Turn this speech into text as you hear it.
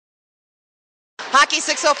Hockey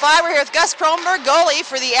 605, we're here with Gus Kronberg, goalie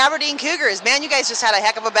for the Aberdeen Cougars. Man, you guys just had a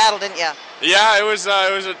heck of a battle, didn't you? Yeah, it was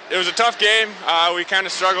a tough game. We kind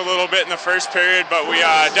of struggled a little bit in the first period, but we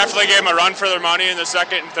definitely gave them a run for their money in the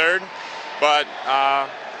second and third. But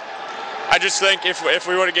I just think if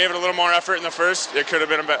we would have gave it a little more effort in the first, it could have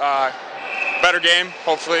been a better game.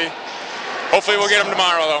 Hopefully we'll get them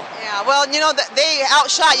tomorrow, though. Yeah, well, you know, they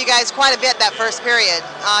outshot you guys quite a bit that first period.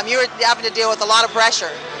 You were having to deal with a lot of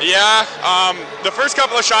pressure. Yeah, the first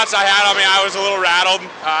couple of shots I had on me, I was a little rattled.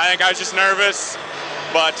 I think I was just nervous,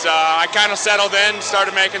 but I kind of settled in,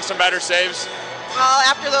 started making some better saves. Well,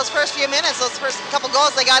 after those first few minutes, those first couple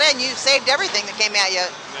goals they got in, you saved everything that came at you.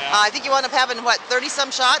 Yeah. I think you wound up having, what,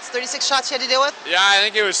 30-some shots, 36 shots you had to deal with? Yeah, I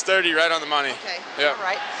think it was 30 right on the money. Okay, yeah. All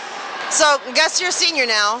right. So, Gus, you're a senior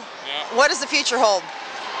now. Yeah. What does the future hold?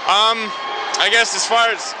 I guess as far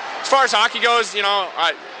as hockey goes, you know,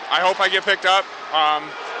 I hope I get picked up.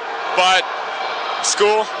 But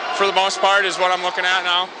school, for the most part, is what I'm looking at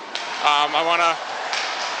now. I want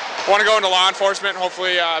to go into law enforcement.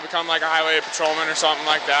 Hopefully, become like a highway patrolman or something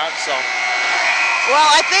like that. So. Well,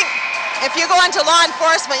 I think if you go into law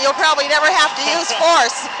enforcement, you'll probably never have to use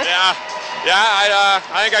force. Yeah.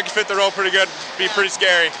 I think I can fit the role pretty good. Be pretty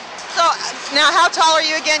scary. So now, how tall are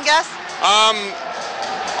you again, Gus?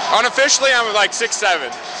 Unofficially, I'm like 6'7".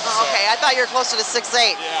 Oh, okay, I thought you were closer to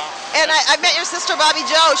 6'8". Yeah. And I met your sister, Bobby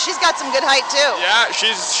Jo. She's got some good height too. Yeah,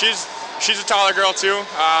 she's a taller girl too.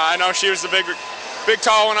 I know she was the big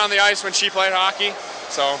tall one on the ice when she played hockey.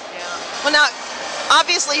 So. Yeah. Well, now,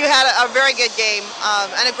 obviously you had a very good game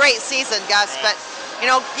and a great season, Gus. Right. But you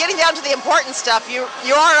know, getting down to the important stuff, you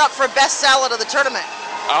are up for best salad of the tournament.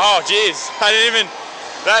 Oh, geez, I didn't even.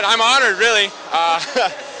 I'm honored, really.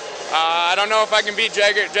 I don't know if I can beat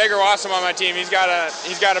Jagger Wassam on my team. He's got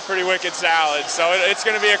a pretty wicked salad, so it's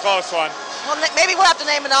going to be a close one. Well, maybe we'll have to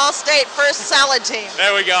name an all-state first salad team.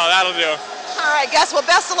 There we go. That'll do. All right, Gus. Well,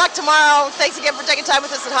 best of luck tomorrow. Thanks again for taking time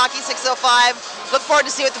with us at Hockey 605. Look forward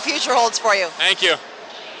to see what the future holds for you. Thank you.